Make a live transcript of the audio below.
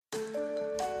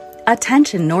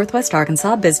Attention Northwest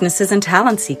Arkansas businesses and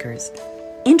talent seekers.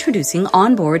 Introducing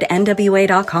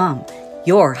OnboardNWA.com,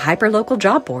 your hyperlocal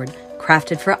job board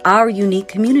crafted for our unique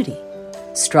community.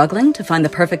 Struggling to find the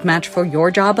perfect match for your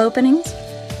job openings?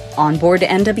 Onboard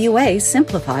NWA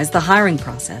simplifies the hiring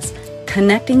process,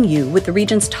 connecting you with the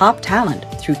region's top talent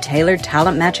through tailored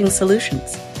talent matching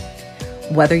solutions.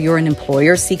 Whether you're an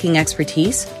employer seeking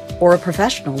expertise or a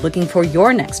professional looking for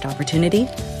your next opportunity,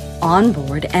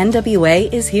 Onboard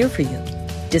NWA is here for you.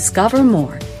 Discover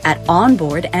more at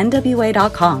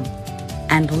onboardnwa.com,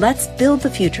 and let's build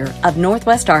the future of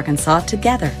Northwest Arkansas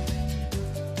together.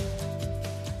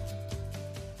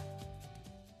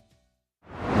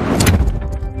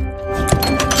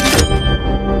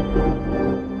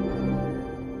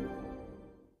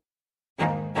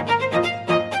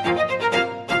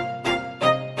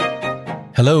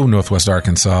 Hello, Northwest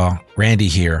Arkansas. Randy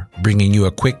here, bringing you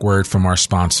a quick word from our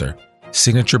sponsor,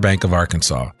 Signature Bank of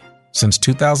Arkansas. Since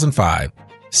 2005,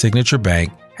 Signature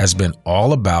Bank has been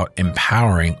all about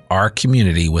empowering our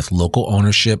community with local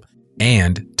ownership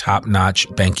and top-notch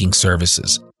banking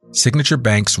services. Signature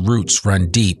Bank's roots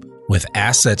run deep with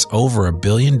assets over $1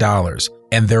 billion,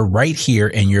 and they're right here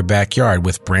in your backyard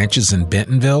with branches in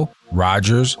Bentonville,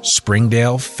 Rogers,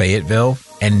 Springdale, Fayetteville,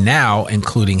 and now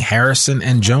including Harrison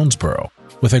and Jonesboro.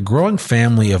 With a growing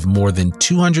family of more than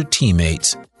 200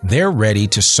 teammates, they're ready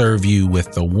to serve you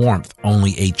with the warmth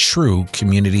only a true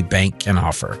community bank can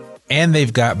offer. And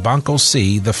they've got Banco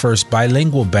C, the first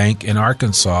bilingual bank in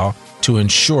Arkansas, to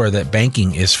ensure that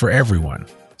banking is for everyone.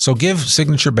 So give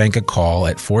Signature Bank a call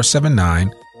at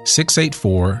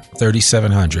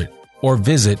 479-684-3700 or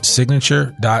visit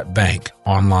signature.bank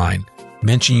online.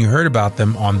 Mention you heard about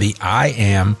them on the I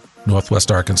Am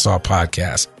Northwest Arkansas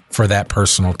podcast for that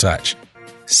personal touch.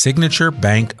 Signature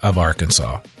Bank of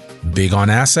Arkansas. Big on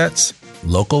assets,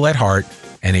 local at heart,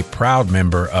 and a proud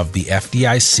member of the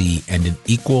FDIC and an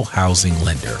equal housing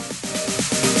lender.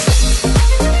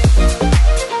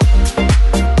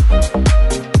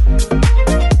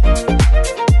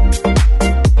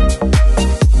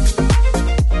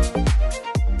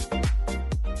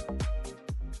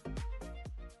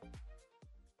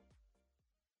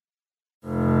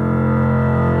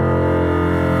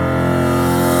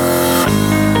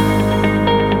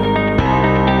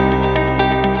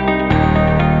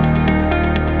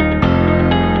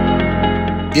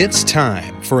 It's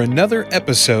time for another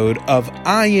episode of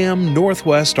I Am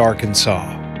Northwest Arkansas,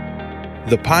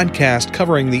 the podcast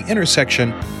covering the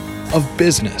intersection of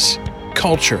business,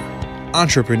 culture,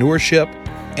 entrepreneurship,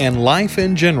 and life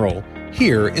in general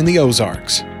here in the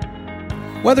Ozarks.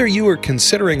 Whether you are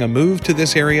considering a move to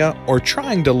this area or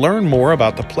trying to learn more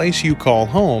about the place you call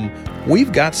home,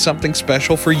 we've got something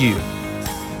special for you.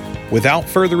 Without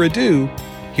further ado,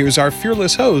 here's our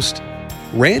fearless host,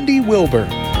 Randy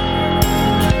Wilburn.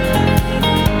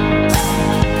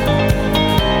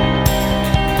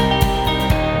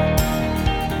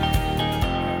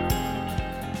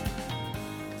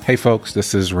 Hey folks,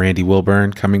 this is Randy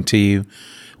Wilburn coming to you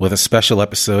with a special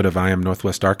episode of I Am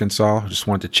Northwest Arkansas. Just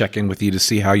wanted to check in with you to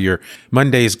see how your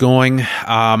Monday is going.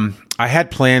 I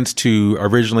had plans to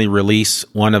originally release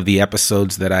one of the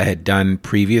episodes that I had done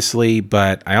previously,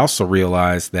 but I also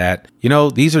realized that,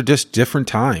 these are just different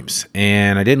times,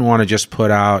 and I didn't want to just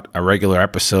put out a regular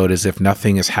episode as if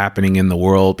nothing is happening in the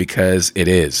world, because it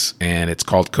is, and it's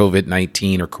called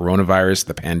COVID-19 or coronavirus,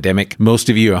 the pandemic. Most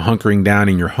of you are hunkering down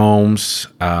in your homes,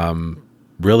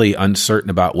 really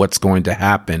uncertain about what's going to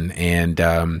happen, and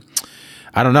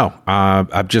I don't know.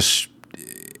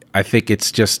 I think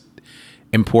it's just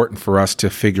important for us to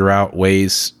figure out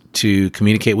ways to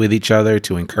communicate with each other,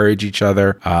 to encourage each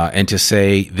other, and to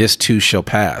say, this too shall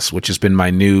pass, which has been my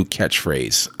new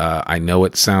catchphrase. I know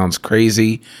it sounds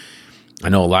crazy. I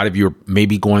know a lot of you are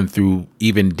maybe going through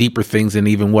even deeper things than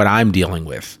even what I'm dealing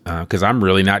with, because I'm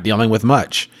really not dealing with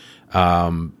much.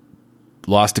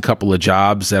 Lost a couple of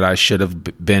jobs that I should have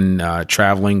been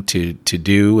traveling to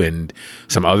do, and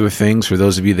some other things. For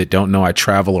those of you that don't know, I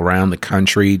travel around the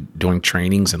country doing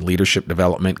trainings and leadership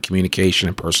development, communication,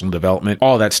 and personal development.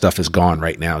 All that stuff is gone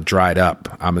right now, dried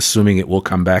up. I'm assuming it will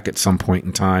come back at some point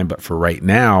in time, but for right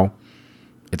now,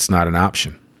 it's not an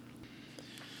option.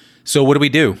 So what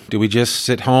do? Do we just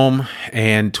sit home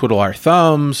and twiddle our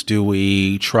thumbs? Do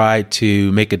we try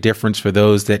to make a difference for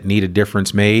those that need a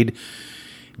difference made?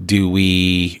 Do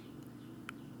we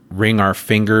wring our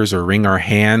fingers or wring our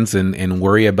hands and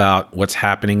worry about what's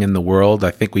happening in the world?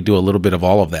 I think we do a little bit of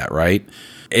all of that, right?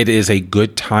 It is a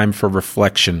good time for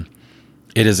reflection.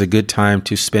 It is a good time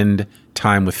to spend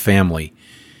time with family.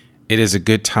 It is a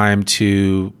good time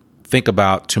to think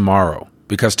about tomorrow,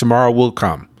 because tomorrow will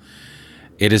come.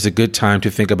 it is a good time to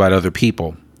think about other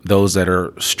people, those that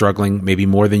are struggling maybe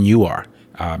more than you are.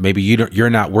 Maybe you're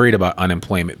not worried about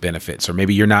unemployment benefits, or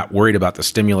maybe you're not worried about the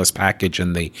stimulus package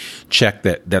and the check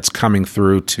that's coming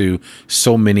through to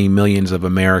so many millions of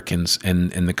Americans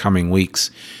in the coming weeks.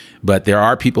 But there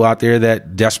are people out there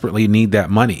that desperately need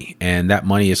that money, and that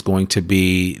money is going to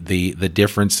be the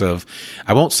difference of,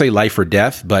 I won't say life or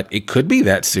death, but it could be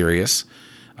that serious.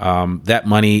 That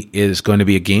money is going to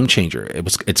be a game changer.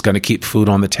 It's going to keep food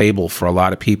on the table for a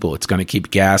lot of people. It's going to keep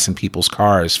gas in people's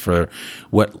cars for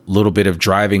what little bit of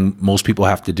driving most people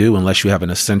have to do, unless you have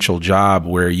an essential job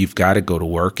where you've got to go to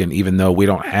work. And even though we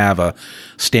don't have a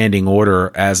standing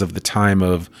order as of the time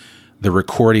of the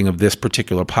recording of this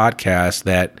particular podcast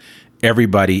that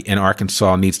everybody in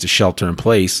Arkansas needs to shelter in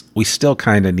place, we still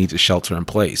kind of need to shelter in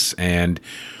place. And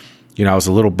I was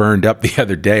a little burned up the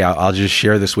other day. I'll just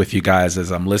share this with you guys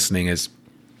as I'm listening, as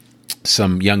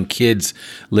some young kids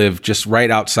live just right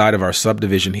outside of our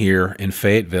subdivision here in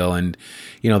Fayetteville. And,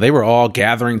 they were all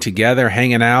gathering together,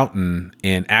 hanging out and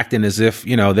acting as if,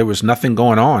 there was nothing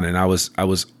going on. And I was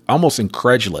almost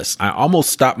incredulous. I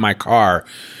almost stopped my car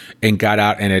and got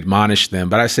out and admonished them.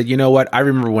 But I said, you know what? I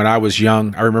remember when I was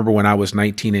young. I remember when I was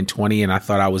 19 and 20 and I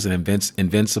thought I was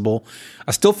invincible.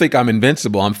 I still think I'm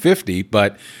invincible. I'm 50,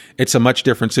 but it's a much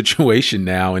different situation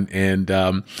now. And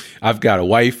I've got a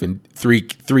wife and three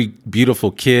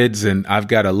beautiful kids, and I've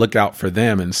got to look out for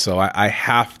them. And so I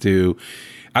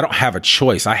don't have a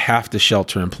choice. I have to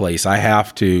shelter in place. I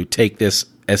have to take this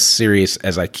as serious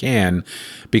as I can,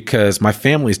 because my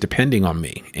family is depending on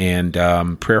me. And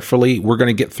prayerfully, we're going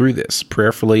to get through this.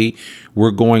 Prayerfully,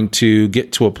 we're going to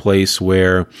get to a place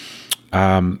where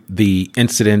the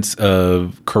incidence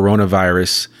of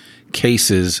coronavirus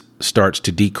cases starts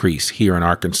to decrease here in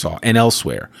Arkansas and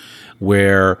elsewhere,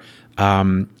 where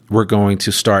we're going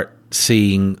to start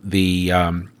seeing the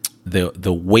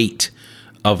weight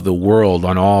of the world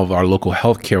on all of our local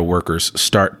healthcare workers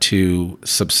start to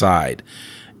subside,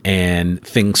 and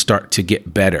things start to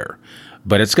get better.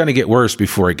 But it's going to get worse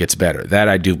before it gets better. That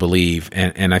I do believe.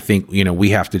 And I think,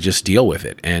 we have to just deal with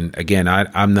it. And again,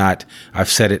 I've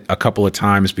said it a couple of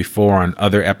times before on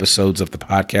other episodes of the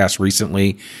podcast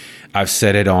recently. I've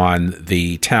said it on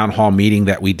the town hall meeting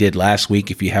that we did last week.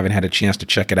 If you haven't had a chance to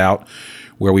check it out,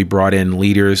 where we brought in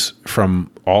leaders from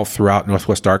all throughout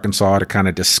Northwest Arkansas to kind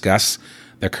of discuss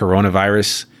the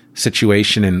coronavirus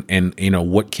situation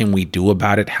and what can we do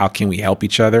about it? How can we help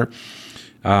each other?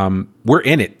 We're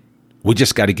in it. We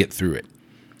just got to get through it.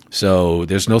 So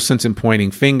there's no sense in pointing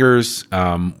fingers,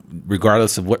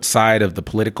 regardless of what side of the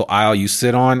political aisle you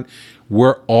sit on.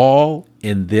 We're all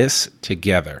in this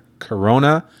together.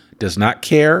 Corona does not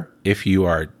care if you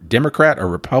are Democrat or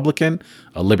Republican,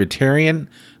 a libertarian,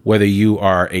 whether you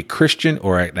are a Christian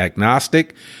or an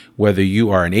agnostic, whether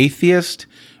you are an atheist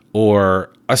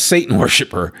or a Satan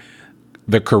worshiper.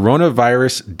 The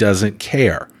coronavirus doesn't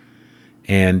care.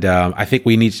 And I think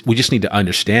we just need to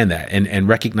understand that and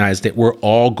recognize that we're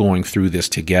all going through this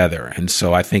together. And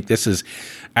so I think this is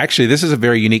a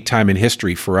very unique time in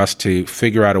history for us to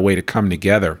figure out a way to come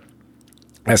together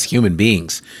as human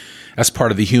beings, as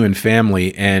part of the human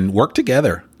family, and work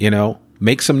together,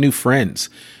 make some new friends.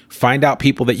 Find out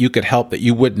people that you could help that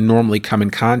you wouldn't normally come in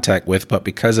contact with, but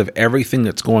because of everything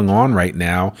that's going on right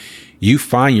now, you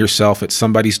find yourself at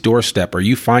somebody's doorstep, or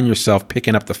you find yourself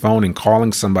picking up the phone and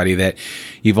calling somebody that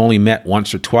you've only met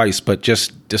once or twice, but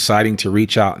just deciding to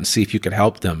reach out and see if you could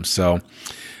help them. So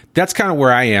that's kind of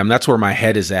where I am. That's where my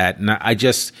head is at. And I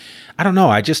don't know.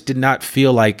 I just did not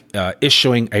feel like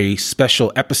issuing a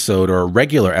special episode or a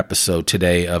regular episode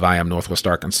today of I Am Northwest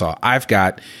Arkansas. I've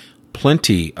got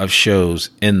plenty of shows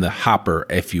in the hopper,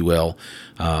 if you will.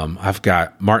 I've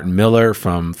got Martin Miller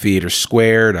from Theater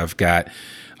Squared. I've got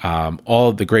all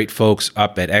of the great folks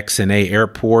up at XNA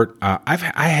Airport. I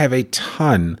have a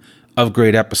ton of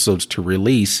great episodes to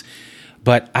release,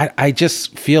 but I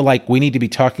just feel like we need to be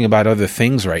talking about other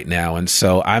things right now. And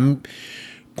so I'm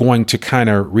going to kind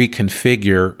of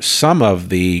reconfigure some of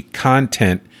the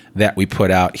content that we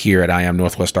put out here at I Am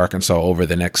Northwest Arkansas over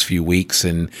the next few weeks.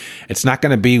 And it's not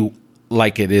going to be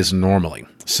like it is normally.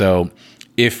 So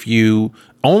if you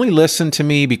only listen to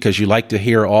me because you like to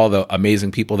hear all the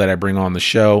amazing people that I bring on the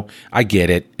show, I get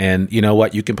it. And you know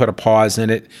what? You can put a pause in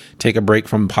it, take a break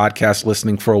from podcast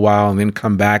listening for a while, and then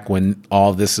come back when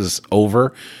all this is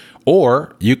over.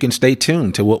 Or you can stay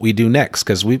tuned to what we do next,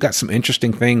 because we've got some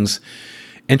interesting plans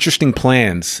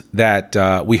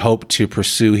that we hope to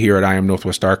pursue here at I Am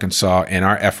Northwest Arkansas in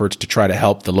our efforts to try to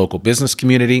help the local business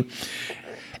community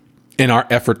in our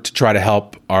effort to try to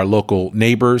help our local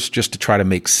neighbors, just to try to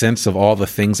make sense of all the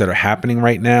things that are happening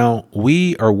right now,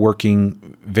 we are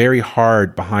working very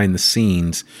hard behind the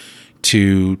scenes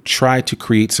to try to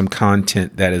create some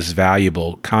content that is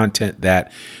valuable, content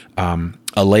that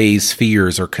allays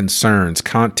fears or concerns,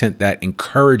 content that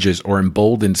encourages or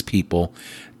emboldens people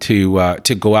to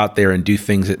go out there and do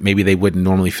things that maybe they wouldn't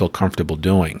normally feel comfortable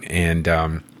doing. And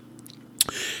I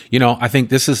think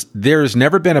there's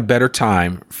never been a better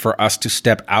time for us to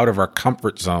step out of our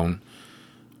comfort zone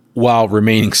while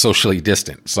remaining socially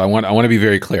distant. So I want to be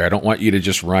very clear. I don't want you to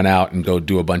just run out and go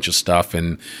do a bunch of stuff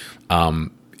and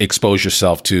expose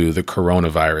yourself to the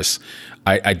coronavirus.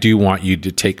 I do want you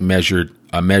to take a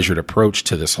measured approach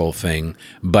to this whole thing,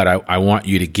 but I want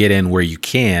you to get in where you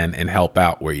can and help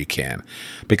out where you can,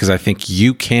 because I think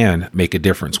you can make a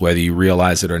difference, whether you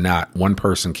realize it or not. One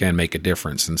person can make a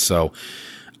difference. And so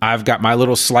I've got my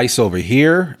little slice over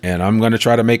here, and I'm going to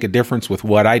try to make a difference with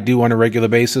what I do on a regular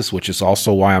basis, which is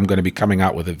also why I'm going to be coming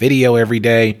out with a video every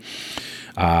day.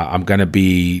 I'm going to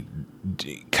be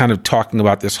kind of talking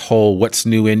about this whole what's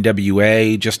new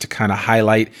NWA, just to kind of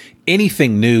highlight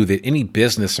anything new that any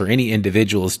business or any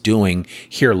individual is doing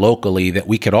here locally that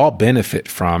we could all benefit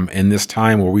from in this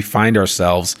time where we find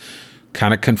ourselves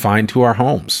kind of confined to our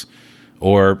homes,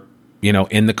 or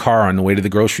in the car on the way to the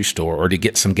grocery store, or to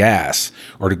get some gas,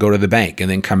 or to go to the bank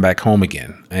and then come back home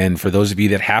again. And for those of you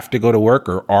that have to go to work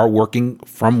or are working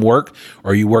from work,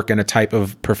 or you work in a type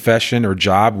of profession or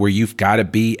job where you've got to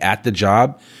be at the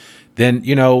job, then,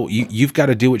 you've got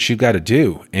to do what you've got to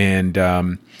do. And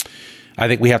I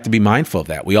think we have to be mindful of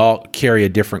that. We all carry a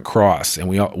different cross, and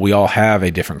we all have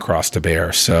a different cross to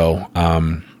bear. So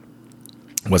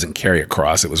it wasn't carry a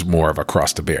cross. It was more of a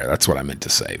cross to bear. That's what I meant to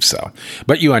say. So,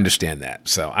 but you understand that.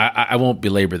 So I won't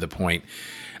belabor the point.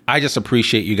 I just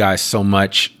appreciate you guys so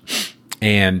much.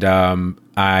 And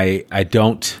I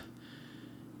count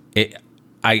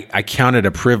it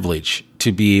a privilege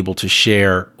to be able to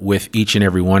share with each and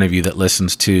every one of you that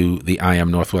listens to the I Am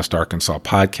Northwest Arkansas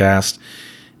podcast.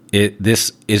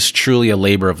 This is truly a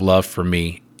labor of love for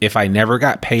me. If I never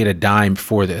got paid a dime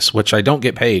for this, which I don't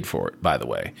get paid for it, by the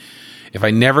way, if I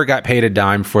never got paid a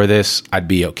dime for this, I'd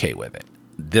be okay with it.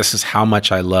 This is how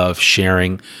much I love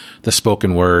sharing the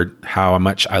spoken word, how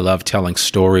much I love telling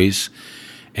stories.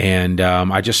 And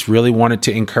I just really wanted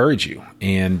to encourage you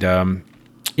and,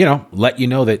 let you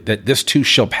know that this too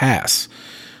shall pass.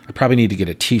 I probably need to get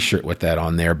a t-shirt with that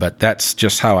on there, but that's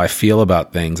just how I feel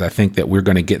about things. I think that we're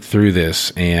going to get through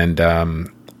this, and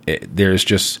there's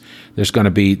going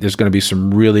to be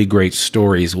some really great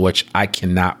stories, which I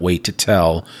cannot wait to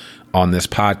tell on this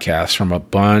podcast from a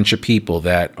bunch of people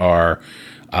that are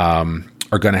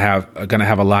going to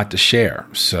have a lot to share.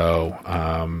 So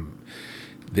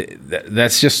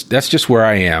that's just where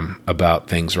I am about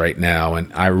things right now,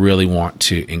 and I really want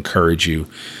to encourage you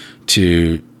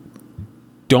to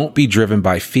don't be driven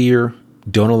by fear.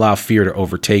 Don't allow fear to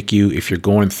overtake you. If you're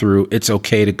going through, it's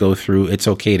okay to go through. It's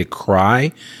okay to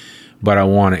cry. But I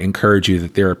want to encourage you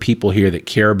that there are people here that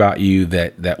care about you,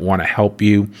 that want to help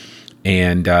you.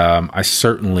 And I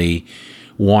certainly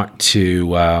want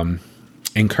to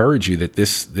encourage you that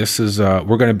this is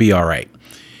we're going to be all right.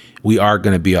 We are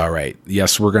going to be all right.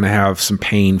 Yes, we're going to have some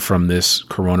pain from this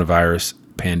coronavirus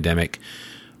pandemic.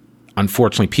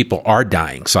 Unfortunately, people are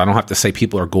dying. So I don't have to say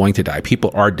people are going to die.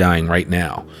 People are dying right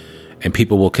now. And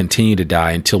people will continue to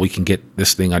die until we can get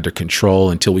this thing under control,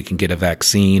 until we can get a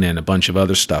vaccine and a bunch of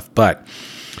other stuff. But,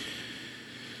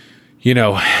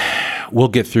 we'll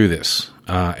get through this.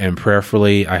 And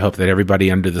prayerfully, I hope that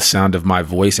everybody under the sound of my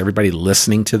voice, everybody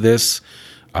listening to this,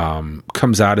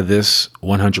 comes out of this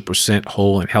 100%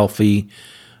 whole and healthy.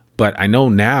 But I know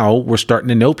now we're starting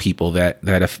to know people that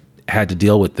have had to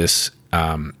deal with this,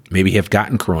 maybe have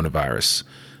gotten coronavirus,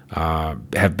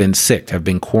 have been sick, have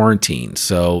been quarantined.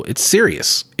 So it's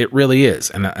serious. It really is.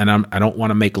 And I don't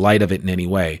want to make light of it in any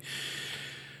way.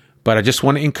 But I just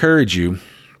want to encourage you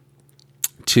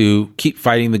to keep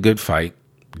fighting the good fight.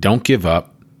 Don't give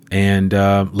up. And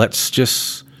let's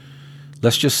just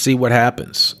see what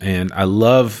happens. And I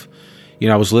love,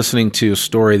 I was listening to a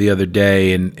story the other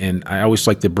day, and I always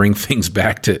like to bring things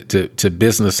back to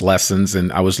business lessons.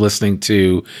 And I was listening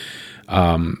to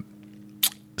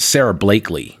Sarah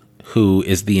Blakely, who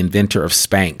is the inventor of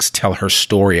Spanx, tell her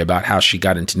story about how she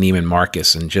got into Neiman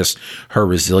Marcus and just her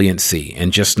resiliency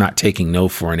and just not taking no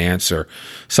for an answer.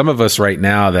 Some of us right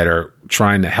now that are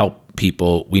trying to help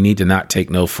people, we need to not take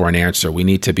no for an answer. We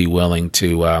need to be willing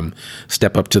to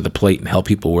step up to the plate and help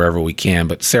people wherever we can.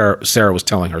 But Sarah was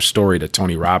telling her story to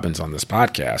Tony Robbins on this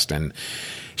podcast, and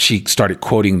she started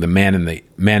quoting the man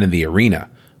in the arena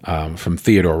from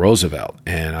Theodore Roosevelt.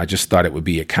 And I just thought it would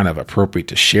be a kind of appropriate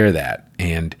to share that.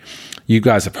 And you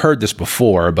guys have heard this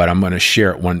before, but I'm going to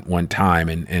share it one time.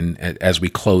 And as we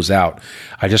close out,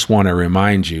 I just want to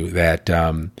remind you that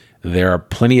there are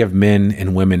plenty of men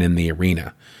and women in the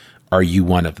arena. Are you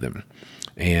one of them?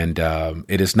 And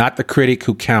it is not the critic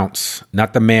who counts,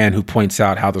 not the man who points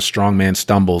out how the strong man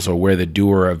stumbles or where the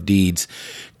doer of deeds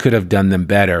could have done them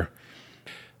better.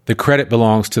 The credit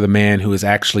belongs to the man who is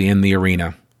actually in the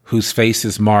arena, whose face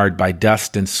is marred by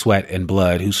dust and sweat and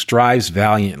blood, who strives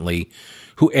valiantly,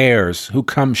 who errs, who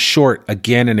comes short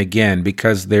again and again,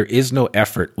 because there is no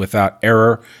effort without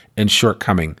error and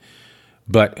shortcoming,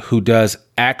 but who does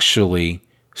actually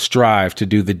strive to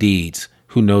do the deeds,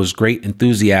 who knows great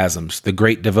enthusiasms, the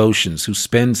great devotions, who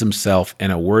spends himself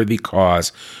in a worthy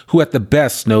cause, who at the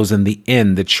best knows in the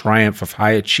end the triumph of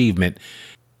high achievement,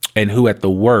 and who at the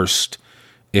worst,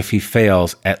 if he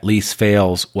fails, at least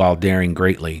fails while daring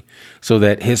greatly, so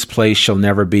that his place shall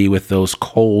never be with those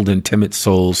cold and timid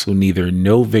souls who neither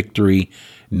know victory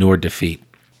nor defeat.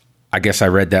 I guess I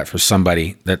read that for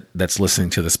somebody that's listening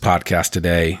to this podcast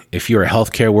today. If you're a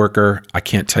healthcare worker, I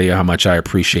can't tell you how much I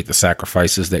appreciate the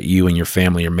sacrifices that you and your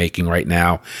family are making right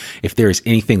now. If there is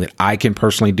anything that I can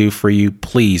personally do for you,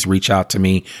 please reach out to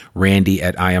me, Randy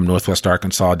at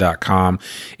IamNorthwestArkansas.com.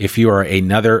 If you are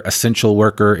another essential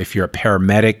worker, if you're a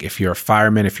paramedic, if you're a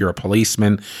fireman, if you're a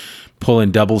policeman,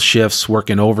 pulling double shifts,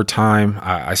 working overtime.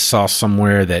 I saw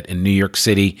somewhere that in New York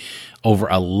City, over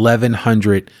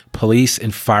 1,100 police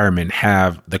and firemen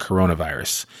have the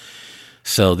coronavirus.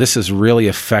 So this is really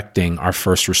affecting our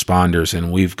first responders,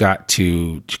 and we've got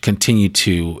to continue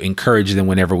to encourage them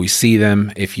whenever we see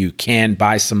them. If you can,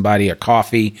 buy somebody a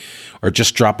coffee or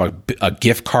just drop a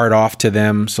gift card off to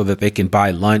them so that they can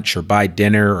buy lunch or buy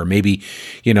dinner, or maybe,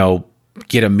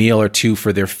 get a meal or two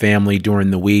for their family during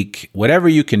the week. Whatever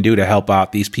you can do to help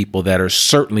out these people that are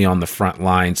certainly on the front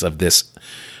lines of this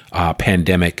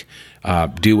pandemic,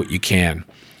 do what you can.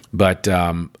 But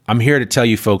I'm here to tell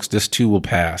you folks, this too will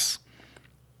pass.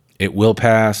 It will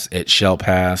pass. It shall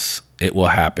pass. It will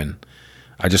happen.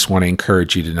 I just want to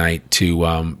encourage you tonight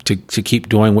to keep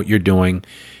doing what you're doing.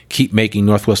 Keep making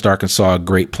Northwest Arkansas a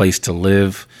great place to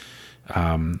live.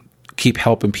 Keep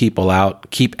helping people out.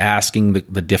 Keep asking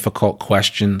the difficult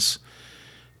questions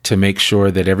to make sure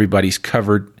that everybody's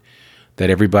covered, that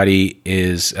everybody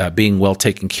is being well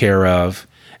taken care of,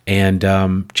 and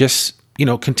just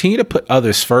continue to put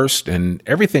others first, and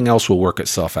everything else will work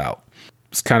itself out.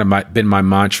 It's kind of been my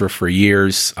mantra for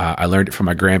years. I learned it from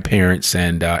my grandparents,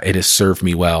 and it has served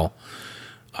me well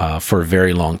for a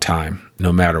very long time,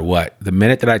 no matter what. The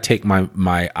minute that I take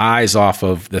my eyes off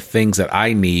of the things that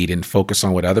I need and focus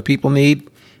on what other people need,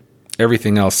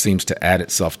 everything else seems to add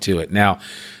itself to it. Now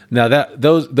that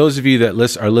those of you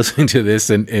that are listening to this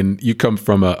and you come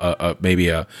from maybe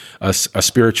a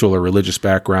spiritual or religious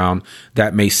background,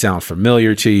 that may sound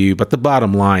familiar to you, but the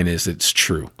bottom line is it's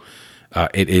true.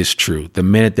 It is true. The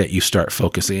minute that you start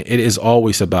focusing, it is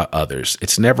always about others.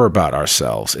 It's never about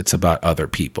ourselves. It's about other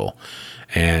people.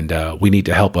 And we need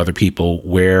to help other people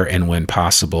where and when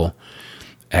possible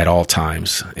at all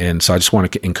times. And so I just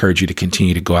want to encourage you to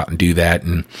continue to go out and do that.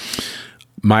 And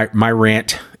my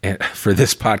rant for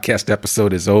this podcast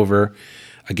episode is over.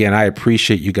 Again, I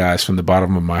appreciate you guys from the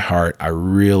bottom of my heart. I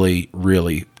really,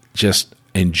 really just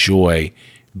enjoy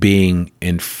being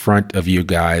in front of you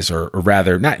guys, or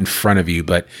rather not in front of you,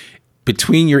 but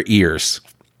between your ears,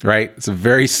 right? It's a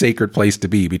very sacred place to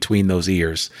be, between those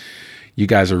ears. You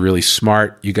guys are really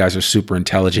smart. You guys are super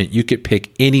intelligent. You could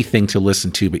pick anything to listen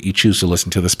to, but you choose to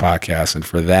listen to this podcast. And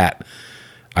for that,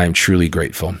 I am truly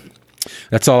grateful.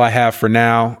 That's all I have for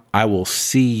now. I will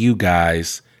see you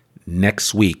guys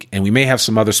next week. And we may have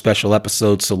some other special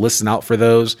episodes, so listen out for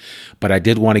those. But I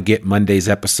did want to get Monday's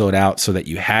episode out so that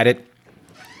you had it.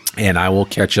 And I will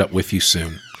catch up with you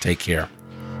soon. Take care.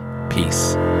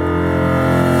 Peace.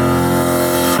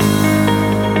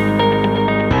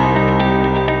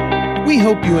 We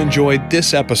hope you enjoyed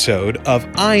this episode of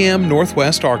I Am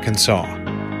Northwest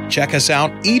Arkansas. Check us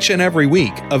out each and every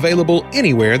week, available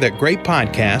anywhere that great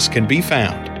podcasts can be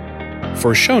found.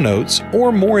 For show notes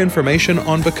or more information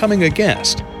on becoming a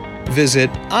guest, visit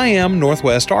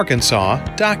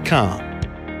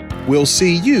IamNorthwestArkansas.com. We'll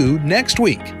see you next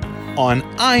week on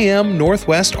I Am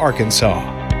Northwest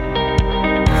Arkansas.